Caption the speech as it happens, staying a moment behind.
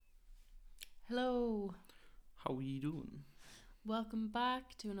Hello, How are you doing? welcome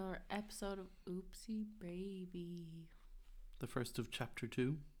back to another episode of Oopsy Baby, The first of chapter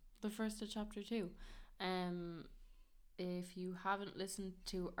 2. the first of chapter 2. Um, if you haven't listened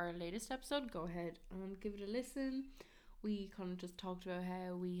to our latest episode, go ahead and give it a listen. We kind of just talked about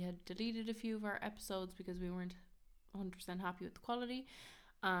how we had deleted a few of our episodes because we weren't 100% happy with the quality,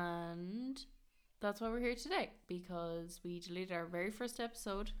 and that's why we're here today, because we deleted our very first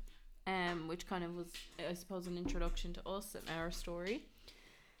episode, which kind of was, I suppose, an introduction to us and our story.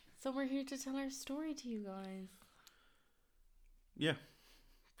 So we're here to tell our story to you guys. Yeah,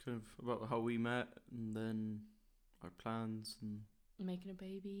 kind of about how we met and then our plans and Making a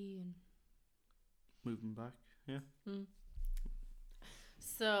baby and moving back. Yeah.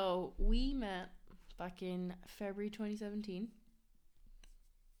 So we met back in February 2017.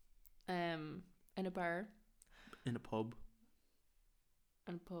 In a bar In a pub.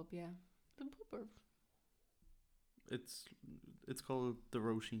 and a pub, yeah. The pub. It's called the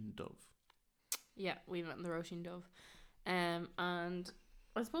Roisin Dove. Yeah, we met in the Roisin Dove. And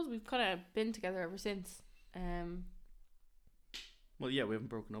I suppose we've kind of been together ever since. Well, yeah, we haven't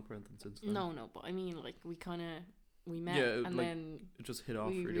broken up or anything since then. No, but I mean, like, we met Yeah, and like, then it just hit off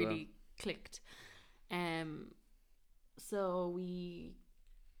we really really clicked. So we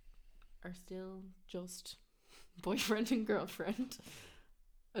are still just boyfriend and girlfriend.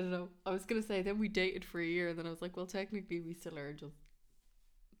 I don't know. I was gonna say then we dated for a year, and then I was like, well, technically we still are just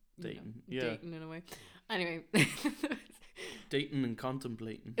Dating, dating in a way. Anyway, dating and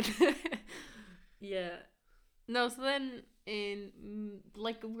contemplating. yeah. No, so then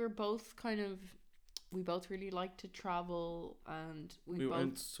like we both really like to travel, and We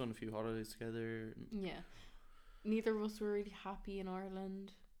went on a few holidays together. Yeah. Neither of us were really happy in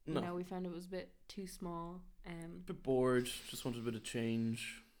Ireland. No. You know, we found it was a bit too small. A bit bored, just wanted a bit of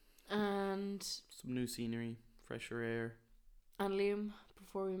change. And Some new scenery, fresher air. Liam,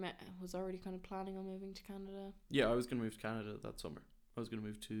 before we met, was already kind of planning on moving to Canada. Yeah, I was going to move to Canada that summer. I was going to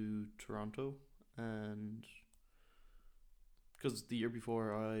move to Toronto, and because the year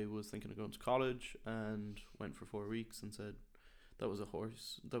before I was thinking of going to college and went for 4 weeks and said that was a pile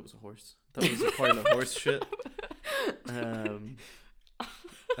of horse shit.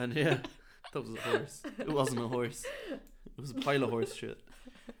 And yeah, that was a horse. It wasn't a horse. It was a pile of horse shit.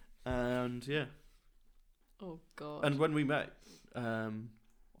 And yeah. Oh God. And when we met,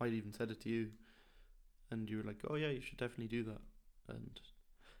 I'd even said it to you, and you were like, "Oh yeah, you should definitely do that." And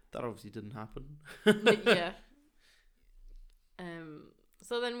that obviously didn't happen. Yeah.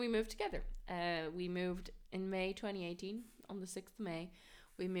 So then we moved together. We moved in May 2018. On the 6th of May,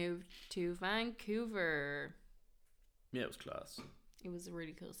 we moved to Vancouver. Yeah, it was class. It was a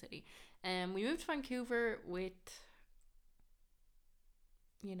really cool city. We moved to Vancouver with,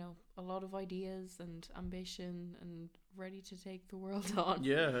 you know, a lot of ideas and ambition and ready to take the world on.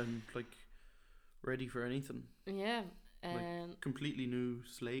 Yeah, and like ready for anything. Yeah. Completely new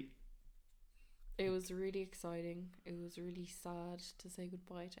slate. It was really exciting. It was really sad to say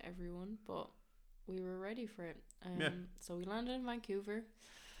goodbye to everyone, but we were ready for it. Yeah. So we landed in Vancouver,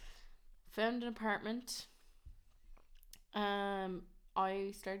 found an apartment.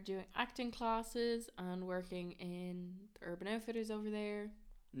 I started doing acting classes and working in the Urban Outfitters over there.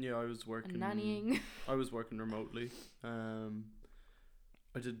 Yeah, I was working. And nannying. I was working remotely. I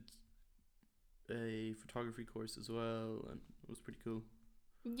did a photography course as well, and it was pretty cool.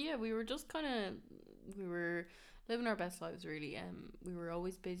 Yeah, we were just we were living our best lives, really. We were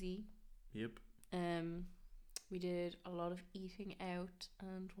always busy. Yep. We did a lot of eating out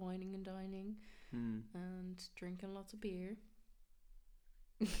and wining and dining and drinking lots of beer.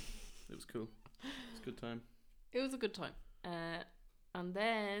 It was cool. It was a good time. It was a good time. And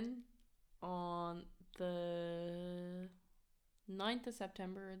then on the 9th of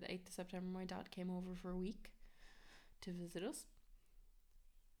September, the 8th of September, my dad came over for a week to visit us.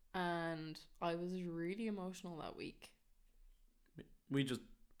 And I was really emotional that week. We just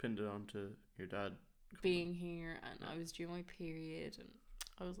pinned it on to your dad being here, and I was due my period, and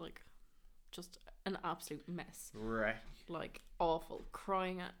I was like just an absolute mess. Right. Like awful.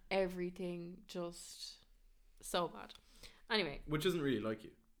 Crying at everything. Just so bad. Anyway. Which isn't really like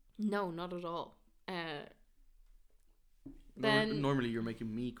you. No, not at all. Then normally you're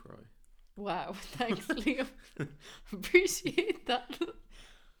making me cry. Wow, thanks, Liam. Appreciate that.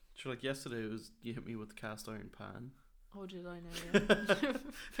 So like yesterday, it was you hit me with the cast iron pan. Oh, did I know? Yeah.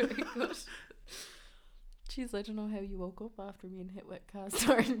 Very good. Jeez, I don't know how you woke up after being hit with cast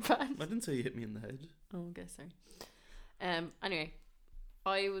iron pan. I didn't say you hit me in the head. Oh, okay, sorry. Anyway,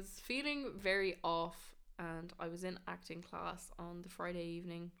 I was feeling very off, and I was in acting class on the Friday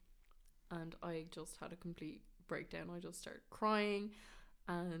evening, and I just had a complete breakdown. I just started crying,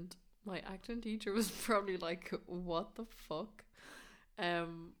 and my acting teacher was probably like, what the fuck?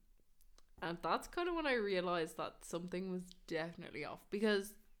 And that's kind of when I realized that something was definitely off,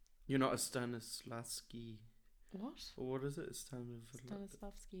 because You're not a Stanislavski. what? Or what is it?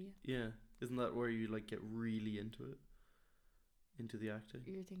 Stanislavski. Yeah. Isn't that where you like get really into it? Into the acting?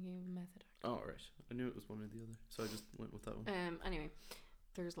 You're thinking of method acting. Oh, right. I knew it was one or the other, so I just went with that one. Anyway,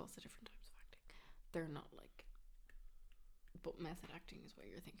 there's lots of different types of acting. They're not like, but method acting is what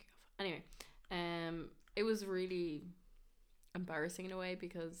you're thinking of. Anyway, it was really embarrassing in a way,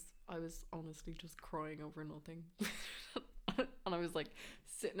 because I was honestly just crying over nothing. And I was like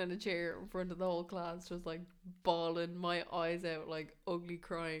sitting in a chair in front of the whole class, just like bawling my eyes out, like ugly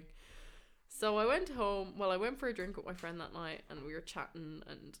crying. So I went home. Well, I went for a drink with my friend that night, and we were chatting,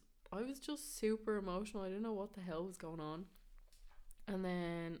 and I was just super emotional. I didn't know what the hell was going on. And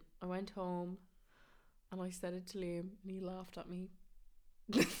then I went home and I said it to Liam, and he laughed at me.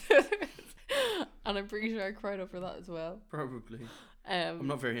 And I'm pretty sure I cried over that as well. Probably. I'm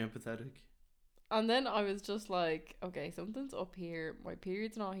not very empathetic. And then I was just like, okay, something's up here. My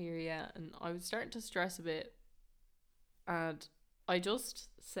period's not here yet. And I was starting to stress a bit. And I just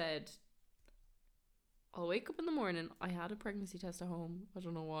said, I'll wake up in the morning. I had a pregnancy test at home. I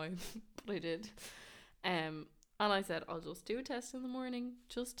don't know why, but I did. And I said, I'll just do a test in the morning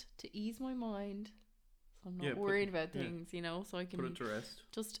just to ease my mind. So I'm not worried about things, you know, so I can put it to rest.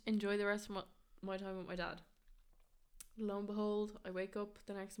 Just enjoy the rest of my time with my dad. Lo and behold, I wake up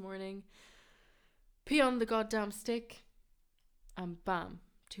the next morning, pee on the goddamn stick, and bam,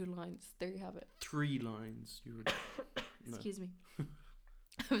 2 lines. There you have it. 3 lines. You were. Excuse me.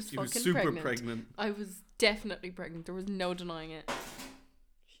 I was you were fucking super pregnant. I was definitely pregnant. There was no denying it.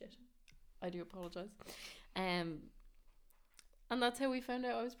 Shit. I do apologise. And that's how we found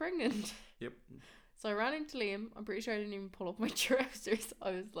out I was pregnant. Yep. So I ran into Liam. I'm pretty sure I didn't even pull up my trousers.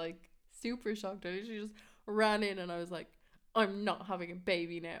 I was like super shocked. I literally just ran in and I was like, I'm not having a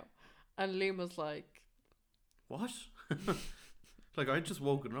baby now. And Liam was like, what? Like, I'd just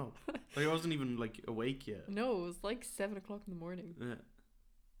woken up. Like, I wasn't even like awake yet. No, it was like 7 o'clock in the morning. Yeah.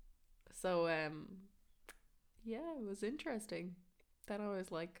 So yeah, it was interesting. Then I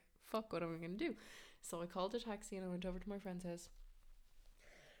was like, fuck, what am I gonna do? So I called a taxi and I went over to my friend's house.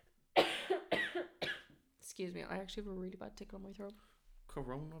 Excuse me, I actually have a really bad tickle on my throat.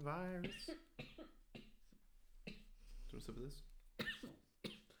 Coronavirus. Do you want a sip of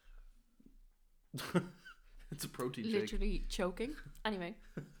this? It's a protein shake. Literally choking. Anyway,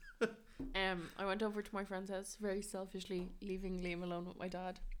 I went over to my friend's house very selfishly, leaving Liam alone with my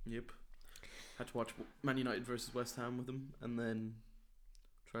dad. Yep. Had to watch Man United versus West Ham with him, and then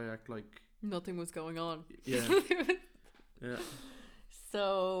try to act like nothing was going on. Yeah. Yeah.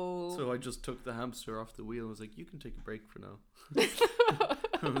 So I just took the hamster off the wheel and was like, you can take a break for now.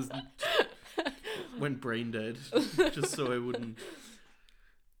 I went brain dead just so I wouldn't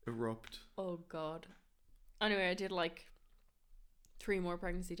erupt. Oh god. Anyway, I did like 3 more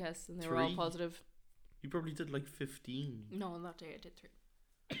pregnancy tests and they were all positive. You probably did like 15. No, on that day I did 3.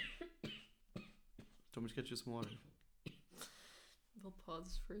 Do you want me to get you some water? We'll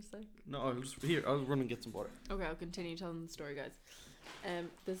pause for a sec. No, I'll run and get some water. Okay, I'll continue telling the story, guys.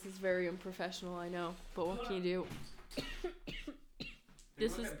 This is very unprofessional, I know, but what can you do?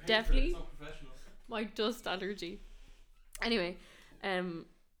 This is definitely my dust allergy. Anyway,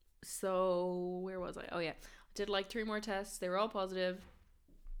 so where was I? Oh yeah, I did like 3 more tests. They were all positive.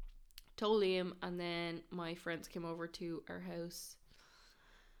 Told Liam, and then my friends came over to our house,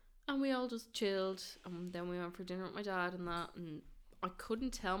 and we all just chilled. And then we went for dinner with my dad and that. And I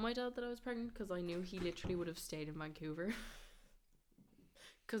couldn't tell my dad that I was pregnant because I knew he literally would have stayed in Vancouver.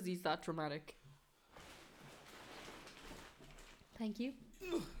 Because he's that dramatic. Thank you.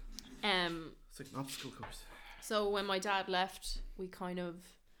 It's like an obstacle course. So when my dad left, we kind of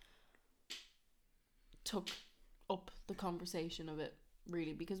took up the conversation of it,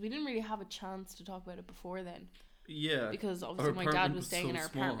 really, because we didn't really have a chance to talk about it before then. Yeah. Because obviously my dad was staying in our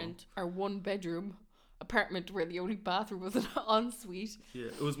apartment, our 1-bedroom apartment where the only bathroom was an ensuite. Yeah,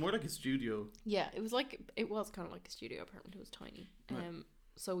 it was more like a studio. Yeah, it was kind of like a studio apartment. It was tiny. Right.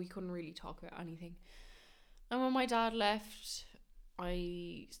 So we couldn't really talk about anything. And when my dad left,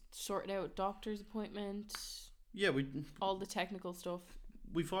 I sorted out doctor's appointment. Yeah, all the technical stuff.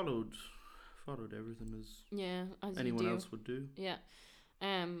 We followed everything as anyone else would do. Yeah.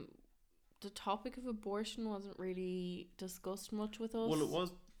 The topic of abortion wasn't really discussed much with us.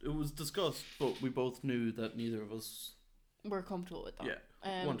 Well, it was discussed, but we both knew that neither of us were comfortable with that.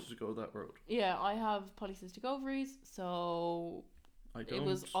 Yeah. Wanted to go that road. Yeah, I have polycystic ovaries, so I don't. It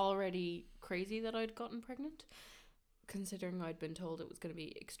was already crazy that I'd gotten pregnant, considering I'd been told it was going to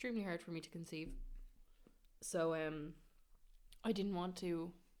be extremely hard for me to conceive. So I didn't want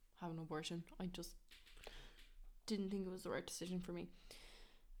to have an abortion. I just didn't think it was the right decision for me.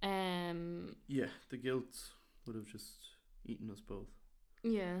 Yeah, the guilt would have just eaten us both.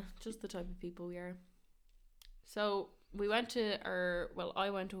 Yeah, just the type of people we are. So we went to I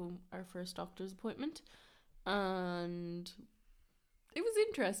went to our first doctor's appointment, and it was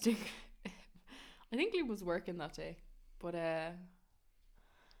interesting. I think Liam was working that day, but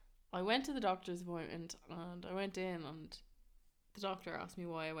I went to the doctor's appointment, and I went in, and the doctor asked me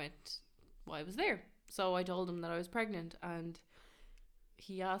why I was there. So I told him that I was pregnant, and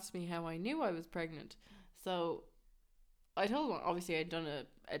he asked me how I knew I was pregnant. So I told him obviously I'd done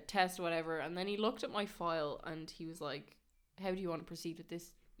a test or whatever, and then he looked at my file and he was like, how do you want to proceed with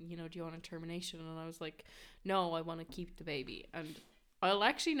this? You know, do you want a termination? And I was like, no, I want to keep the baby. And I'll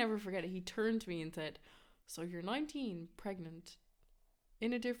actually never forget it. He turned to me and said, so you're 19, pregnant,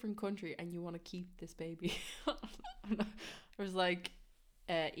 in a different country, and you want to keep this baby? I was like,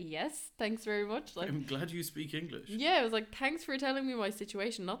 yes, thanks very much. Like, I'm glad you speak English. Yeah, I was like, thanks for telling me my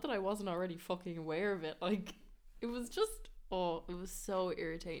situation. Not that I wasn't already fucking aware of it. Like, it was just, it was so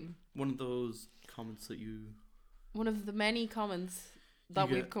irritating. One of those comments that you... One of the many comments that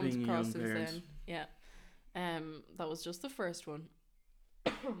we've come across since then. Yeah. That was just the first one.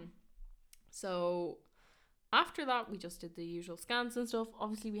 So after that, we just did the usual scans and stuff.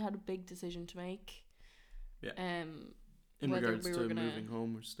 Obviously, we had a big decision to make. Yeah. In regards to moving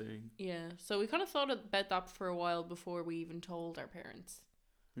home or staying. Yeah. So we kind of thought about that for a while before we even told our parents.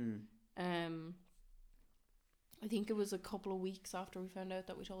 I think it was a couple of weeks after we found out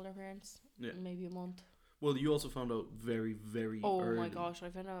that we told our parents. Yeah. Maybe a month. Well, you also found out very, very early. Oh my gosh,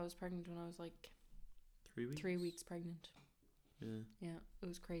 I found out I was pregnant when I was like 3 weeks? 3 weeks pregnant. Yeah. Yeah, it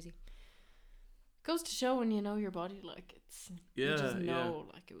was crazy. Goes to show when you know your body, like, it's... Yeah, you just know,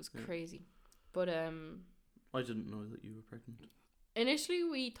 like, it was crazy. But, I didn't know that you were pregnant. Initially,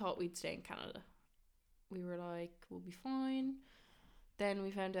 we thought we'd stay in Canada. We were like, we'll be fine. Then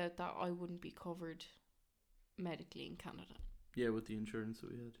we found out that I wouldn't be covered medically in Canada. Yeah, with the insurance that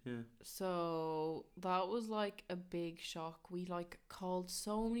we had, yeah. So that was like a big shock. We like called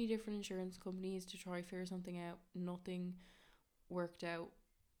so many different insurance companies to try figure something out. Nothing worked out.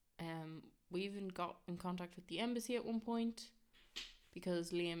 We even got in contact with the embassy at one point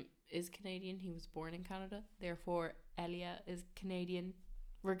because Liam is Canadian. He was born in Canada. Therefore, Elia is Canadian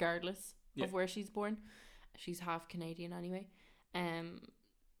regardless of where she's born. She's half Canadian anyway.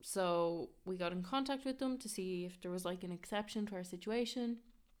 So we got in contact with them to see if there was like an exception to our situation.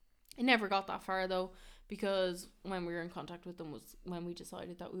 It never got that far though, because when we were in contact with them was when we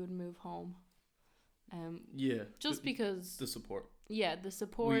decided that we would move home. Just because the support. Yeah, the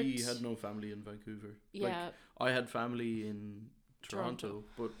support. We had no family in Vancouver. Yeah. Like, I had family in Toronto,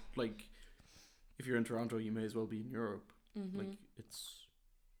 but like if you're in Toronto you may as well be in Europe. Mm-hmm. Like it's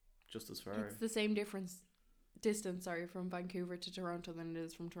just as far. It's the same distance from Vancouver to Toronto than it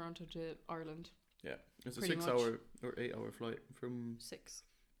is from Toronto to Ireland. Yeah, it's a 6 hour or 8 hour flight from 6.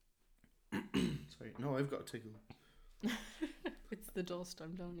 Sorry, no, I've got a tickle. It's the dust,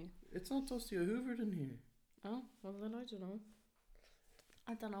 I'm telling you. It's not dusty. I hoovered in here. Oh, well then I don't know.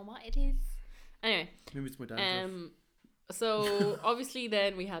 I don't know what it is. Anyway, maybe it's my dad's. So obviously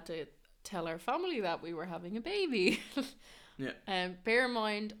then we had to tell our family that we were having a baby. Yeah. Bear in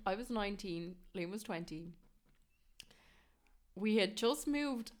mind, I was 19, Liam was 20. We had just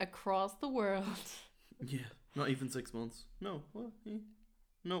moved across the world. Yeah, not even 6 months. No, what? Yeah.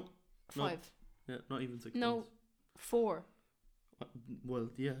 No. 5. Yeah, not even 6 months. No, 4. Well,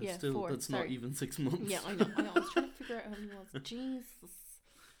 yeah, still, 4. that's Sorry. not even 6 months. Yeah, I know. I was trying to figure out how many it was. Jesus.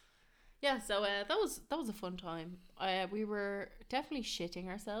 Yeah, so that was a fun time. We were definitely shitting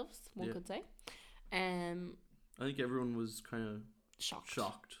ourselves, one could say. I think everyone was kind of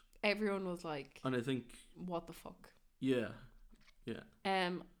shocked. Everyone was like, and I think, what the fuck? Yeah.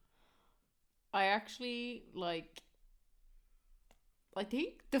 I actually I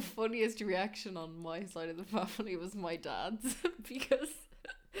think the funniest reaction on my side of the family was my dad's because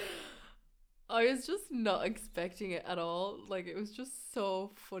I was just not expecting it at all. Like, it was just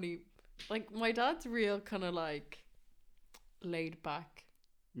so funny. Like, my dad's real kind of like laid back.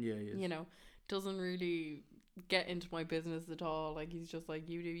 Yeah, he is. You know, doesn't really get into my business at all. Like, he's just like,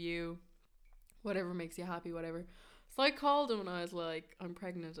 you do you, whatever makes you happy, whatever. So I called him and I was like, I'm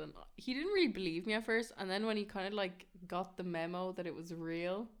pregnant, and he didn't really believe me at first, and then when he kind of like got the memo that it was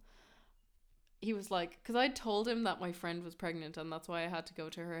real, he was like, because I told him that my friend was pregnant and that's why I had to go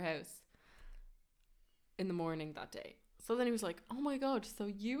to her house in the morning that day. So then he was like, "Oh my god, so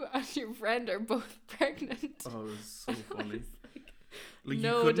you and your friend are both pregnant." Oh, it was so funny. Like,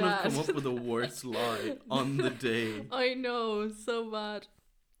 No, you couldn't Dad. have come up with a worse lie on the day. I know, so bad.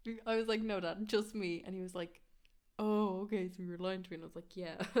 I was like, "No, Dad, just me." And he was like, "Oh, okay, so you're lying to me." And I was like,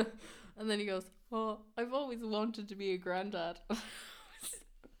 "Yeah." And then he goes, "Oh, I've always wanted to be a granddad."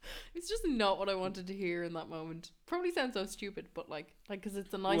 It's just not what I wanted to hear in that moment. Probably sounds so stupid, but like, because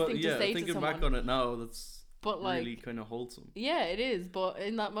it's a nice thing to say to thinking someone. back on it now, that's But like, really kind of wholesome. yeah, it is. But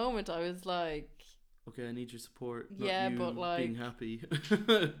in that moment, I was like, Okay, I need your support. Not yeah, you but like, being happy.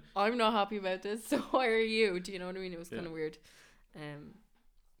 I'm not happy about this. So why are you? Do you know what I mean? It was kind of Yeah. weird.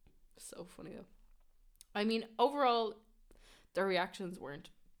 So funny though. I mean, overall, their reactions weren't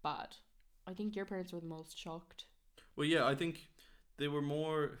bad. I think your parents were the most shocked. Well, yeah, I think they were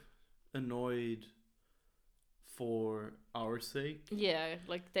more annoyed for our sake Yeah,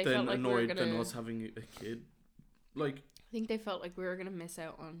 like they than felt like we were annoyed gonna. than us having a kid. Like, I think they felt like we were gonna miss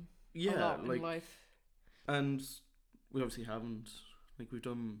out on a yeah, lot like, in life. and we obviously haven't. Like, we've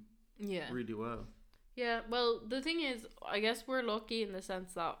done Yeah. really well. Yeah, well, the thing is, I guess we're lucky in the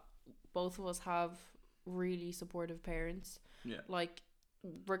sense that both of us have really supportive parents. Yeah. Like,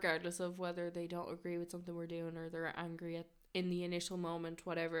 regardless of whether they don't agree with something we're doing or they're angry in the initial moment,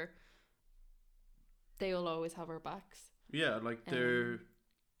 whatever, they'll always have our backs. Yeah, like, they're...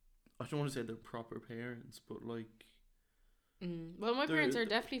 I don't want to say they're proper parents, but, like... Well, my parents are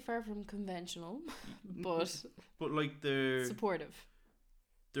definitely far from conventional, but like, they're supportive.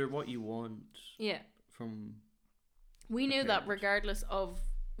 They're what you want. Yeah. From... We knew that regardless of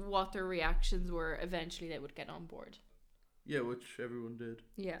what their reactions were, eventually they would get on board. Yeah, which everyone did.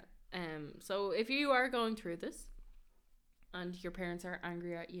 Yeah. So if you are going through this and your parents are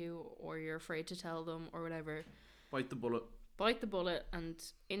angry at you or you're afraid to tell them or whatever, Bite the bullet. Bite the bullet, and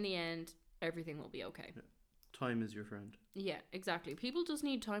in the end, everything will be okay. Yeah. Time is your friend. Yeah, exactly. People just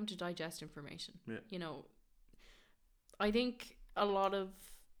need time to digest information. Yeah. You know, I think a lot of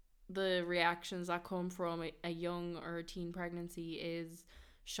the reactions that come from a young or a teen pregnancy is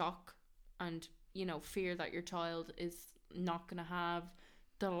shock and, you know, fear that your child is not going to have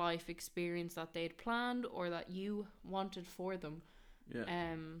the life experience that they'd planned or that you wanted for them.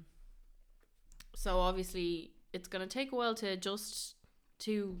 Yeah. So obviously it's going to take a while to adjust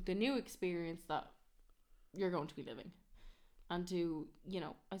to the new experience that you're going to be living and to, you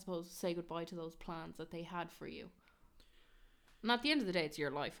know, I suppose say goodbye to those plans that they had for you. And at the end of the day, it's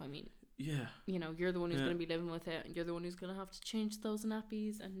your life. I mean, yeah, you know, you're the one who's going to be living with it, and you're the one who's going to have to change those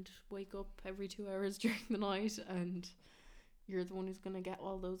nappies and wake up every 2 hours during the night, and you're the one who's going to get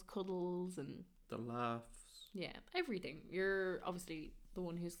all those cuddles and the laughs. Yeah, everything. You're obviously the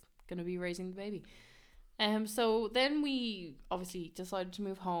one who's going to be raising the baby. So then we obviously decided to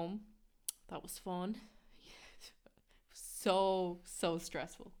move home. That was fun. So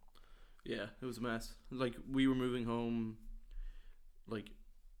stressful. Yeah, it was a mess. Like, we were moving home like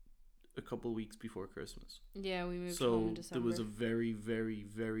a couple weeks before Christmas. Yeah, we moved home in December. So there was a very, very,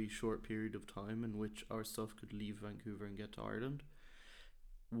 very short period of time in which our stuff could leave Vancouver and get to Ireland,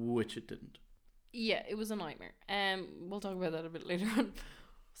 which it didn't. Yeah, it was a nightmare. We'll talk about that a bit later on.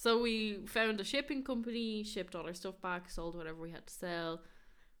 So we found a shipping company, shipped all our stuff back, sold whatever we had to sell,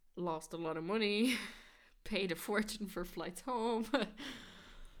 lost a lot of money, paid a fortune for flights home,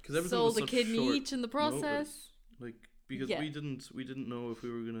 sold a kidney each in the process. Notice. Like, because we didn't know if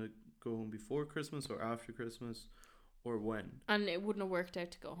we were gonna go home before Christmas or after Christmas or when. And it wouldn't have worked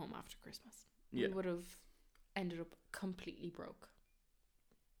out to go home after Christmas. Yeah. We would have ended up completely broke.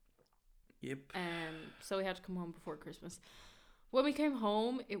 Yep. So we had to come home before Christmas. When we came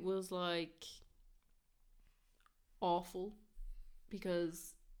home, it was like awful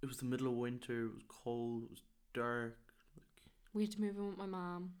because it was the middle of winter. It was cold. It was dark. We had to move in with my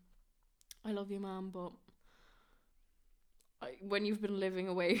mom. I love you, Mom, but when you've been living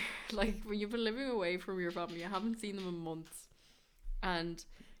away, when you've been living away from your family, you haven't seen them in months, and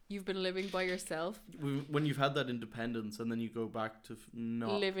you've been living by yourself. When you've had that independence, and then you go back to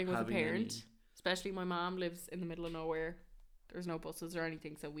not living with a parent, any... especially my mom lives in the middle of nowhere. There's no buses or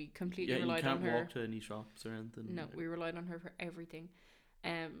anything, so we completely relied on her. You can't walk to any shops or anything. No, we relied on her for everything.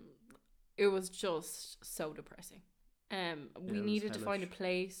 It was just so depressing. We needed to find a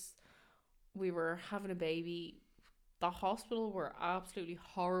place. We were having a baby. The hospital were absolutely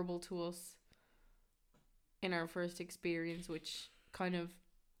horrible to us in our first experience, which kind of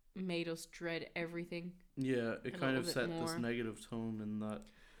made us dread everything. Yeah, it kind of set this negative tone in that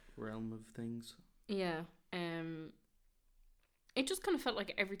realm of things. Yeah. It just kind of felt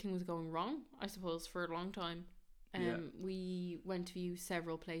like everything was going wrong, I suppose, for a long time. We went to view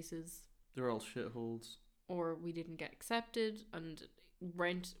several places. They're all shitholes. or we didn't get accepted, and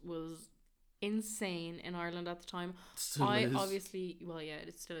rent was insane in Ireland at the time. Still I is. obviously, well, yeah,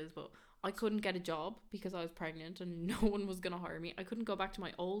 it still is, but I couldn't get a job because I was pregnant and no one was going to hire me. I couldn't go back to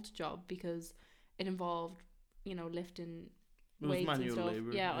my old job because it involved, lifting It was weights and manual stuff.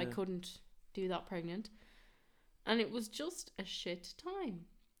 labour, Yeah, I yeah. couldn't do that pregnant. And it was just a shit time.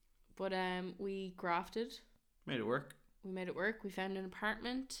 But we grafted. Made it work. We made it work. We found an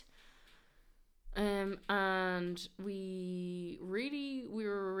apartment. And we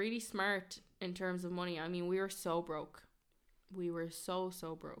were really smart in terms of money. I mean, we were so broke. We were so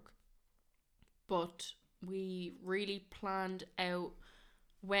broke. But we really planned out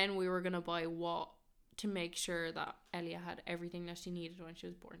when we were going to buy what to make sure that Elia had everything that she needed when she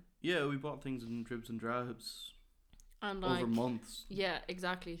was born. Yeah, we bought things in dribs and drabs And over months. Yeah,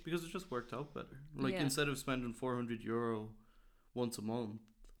 exactly. Because it just worked out better. Like, Yeah. instead of spending €400 once a month,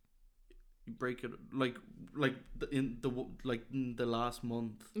 you break it in the last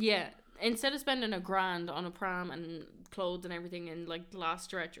month. Yeah. Instead of spending $1,000 on a pram and clothes and everything in like the last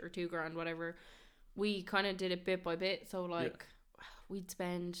stretch, or $2,000, whatever, we kind of did it bit by bit. So like we'd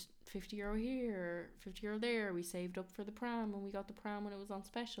spend €50 here, €50 there. We saved up for the pram, and we got the pram when it was on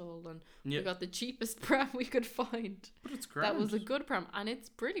special, and we got the cheapest pram we could find. But it's great. That was a good pram, and it's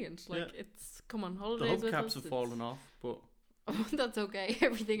brilliant. Like it's come on holidays. The with hubcaps us, have fallen off, but that's okay.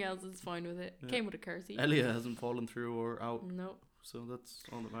 Everything else is fine with it. Came with a car seat. Elia hasn't fallen through or out. No. So that's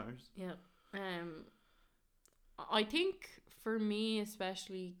all that matters. Yeah. I think for me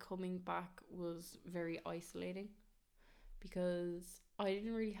especially, coming back was very isolating because I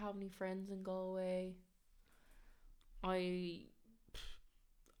didn't really have any friends in Galway. I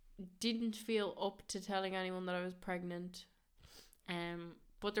didn't feel up to telling anyone that I was pregnant.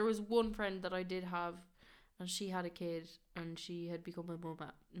 But there was one friend that I did have, and she had a kid, and she had become a mum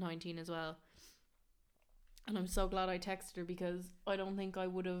at 19 as well. And I'm so glad I texted her, because I don't think I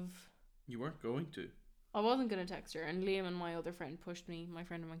would have... You weren't going to. I wasn't going to text her, and Liam and my other friend pushed me, my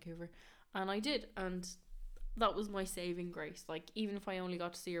friend in Vancouver, and I did, and that was my saving grace. Like, even if I only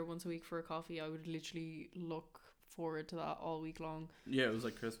got to see her once a week for a coffee, I would literally look forward to that all week long. Yeah, it was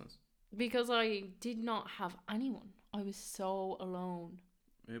like Christmas. Because I did not have anyone. I was so alone.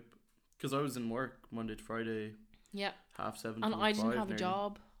 Yep. Because I was in work Monday to Friday. Yeah. 7:30. And I didn't have a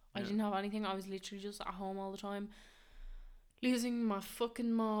job. I Yeah. didn't have anything. I was literally just at home all the time, losing my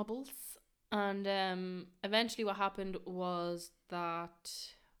fucking marbles. And eventually what happened was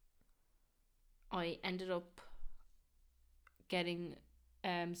that I ended up getting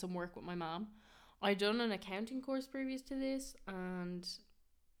some work with my mom. I'd done an accounting course previous to this, and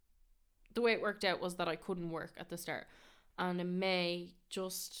the way it worked out was that I couldn't work at the start. And in May,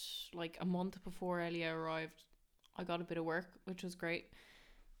 just like a month before Elia arrived, I got a bit of work, which was great.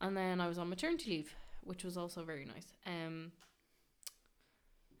 And then I was on maternity leave, which was also very nice.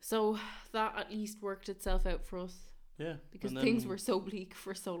 So that at least worked itself out for us. Yeah. Because things were so bleak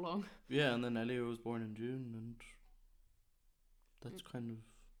for so long. Yeah, and then Elia was born in June, and that's kind of...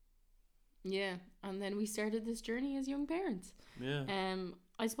 Yeah, and then we started this journey as young parents. Yeah.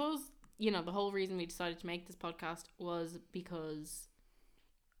 I suppose, the whole reason we decided to make this podcast was because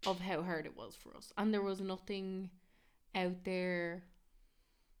of how hard it was for us. And there was nothing out there.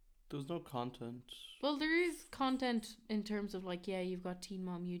 There was no content. Well, there is content in terms of you've got teen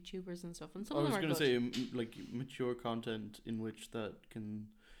mom YouTubers and stuff, and some of them are good. I was going to say mature content in which that can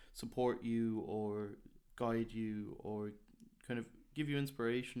support you or guide you or kind of give you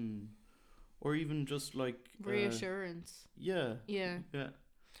inspiration, or even just reassurance. Yeah.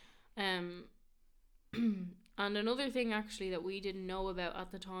 And another thing actually that we didn't know about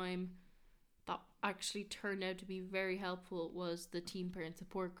at the time that actually turned out to be very helpful was the teen parent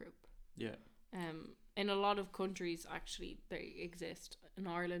support group. Yeah. In a lot of countries actually they exist. In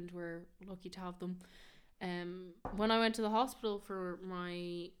Ireland we're lucky to have them. When I went to the hospital for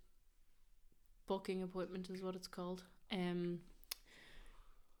my booking appointment is what it's called,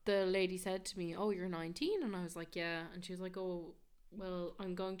 the lady said to me, "Oh, you're 19?" And I was like, "Yeah." And she was like, "Oh, well,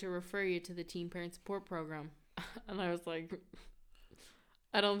 I'm going to refer you to the teen parent support program." And I was like,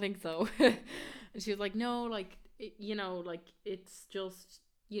 "I don't think so." And she was like, "No, it's just,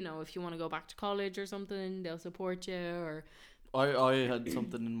 if you want to go back to college or something, they'll support you." Or I had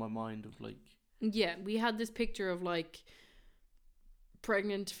something in my mind of yeah, we had this picture of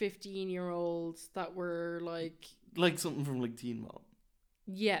pregnant 15-year-olds that were like something from Teen Mom.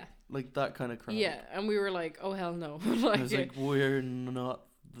 Yeah. Like that kind of crap. Yeah, and we were like, oh hell no. I was like, we're not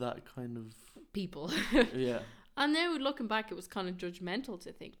that kind of people. Yeah. And now looking back, it was kind of judgmental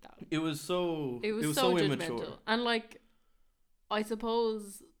to think that. It was so judgmental. immature. And I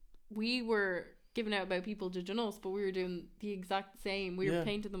suppose we were giving out about people judging us, but we were doing the exact same. We were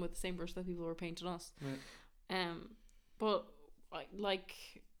painting them with the same brush that people were painting us. Right. But like,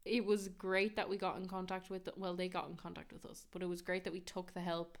 it was great that we got in contact with. They got in contact with us, but it was great that we took the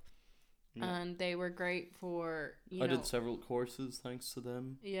help, and they were great for. I did several courses thanks to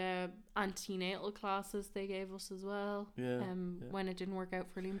them. Yeah, antenatal classes they gave us as well. Yeah. When it didn't work out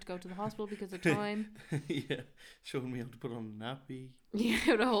for Liam to go to the hospital because of time. Yeah, showing me how to put on a nappy. Yeah,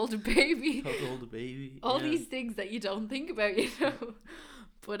 how to hold a baby. How to hold a baby. All these things that you don't think about, you know.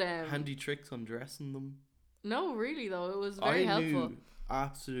 But handy tricks on dressing them. No, really though, it was very helpful. Knew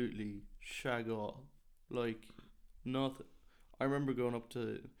absolutely shag all, like nothing. I remember going up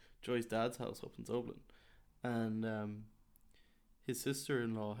to Joy's dad's house up in Dublin, and his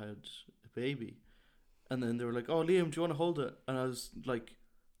sister-in-law had a baby, and then they were like, "Oh, Liam, do you want to hold it?" And I was like,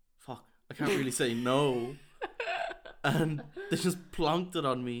 "Fuck, I can't really say no." And they just plonked it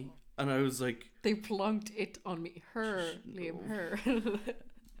on me, and I was like, "They plonked it on me." Liam, her.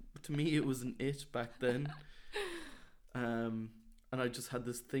 To me, it was an it back then. And I just had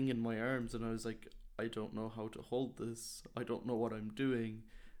this thing in my arms, and I was like, I don't know how to hold this. I don't know what I'm doing.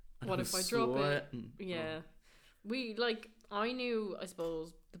 And what if I drop it? Yeah. Oh. I knew, I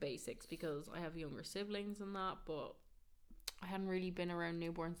suppose, the basics because I have younger siblings and that, but I hadn't really been around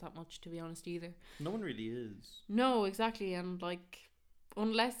newborns that much, to be honest, either. No one really is. No, exactly. And like,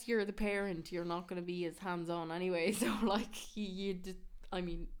 unless you're the parent, you're not going to be as hands-on anyway. So like,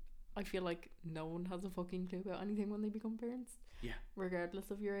 I feel like no one has a fucking clue about anything when they become parents. Yeah. Regardless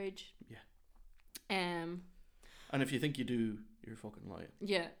of your age. Yeah. And if you think you do, you're fucking lying.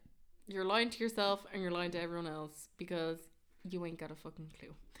 Yeah. You're lying to yourself and you're lying to everyone else because you ain't got a fucking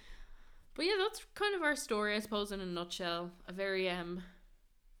clue. But yeah, that's kind of our story, I suppose, in a nutshell. A very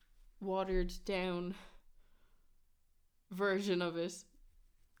watered down version of it.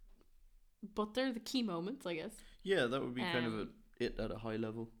 But they're the key moments, I guess. Yeah, that would be kind of it at a high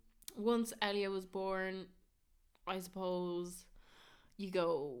level. Once Elia was born, I suppose you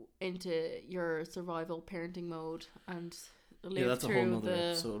go into your survival parenting mode and live through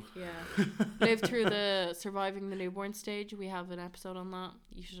episode. Live through the surviving the newborn stage. We have an episode on that.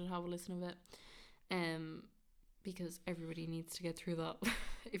 You should have a listen of it. Because everybody needs to get through that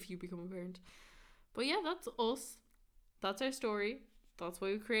if you become a parent. But yeah, that's us. That's our story. That's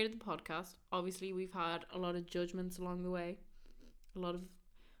why we created the podcast. Obviously, we've had a lot of judgments along the way. A lot of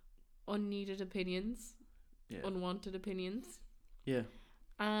unneeded opinions. Yeah. Unwanted opinions. Yeah.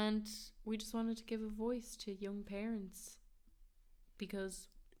 And we just wanted to give a voice to young parents because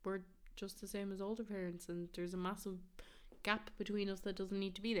we're just the same as older parents and there's a massive gap between us that doesn't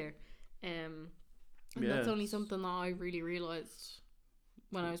need to be there. And that's only something that I really realised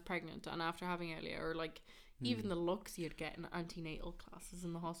when I was pregnant and after having Elia, or like even the looks you'd get in antenatal classes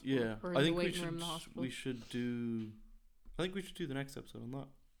in the hospital. Yeah. Or in the waiting room in the hospital. I think we should do the next episode on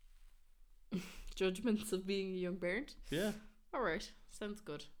that. Judgments of being a young parent. Yeah. Alright, sounds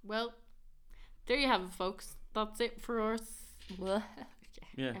good. Well, there you have it, folks. That's it for us.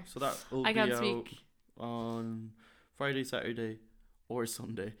 Yeah, so that will be out on Friday, Saturday, or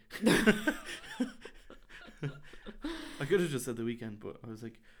Sunday. I could have just said the weekend, but I was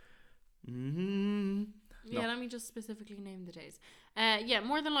like, Yeah, let me just specifically name the days. Yeah,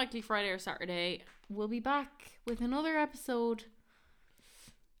 more than likely Friday or Saturday. We'll be back with another episode.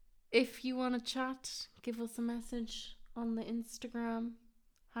 If you want to chat, give us a message on the Instagram.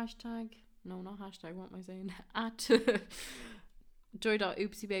 What am I saying? At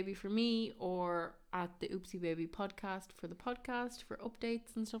joy.oopsybaby for me, or at the Oopsy Baby podcast for the podcast for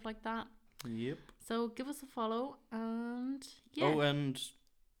updates and stuff like that. Yep. So give us a follow and yeah. Oh, and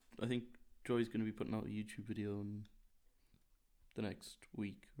I think Joy's going to be putting out a YouTube video in the next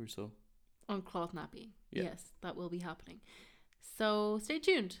week or so. On cloth napping. Yeah. Yes, that will be happening. So stay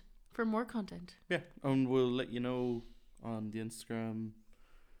tuned for more content. Yeah, and we'll let you know on the Instagram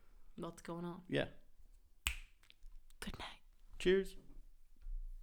what's going on. Yeah. Good night. Cheers.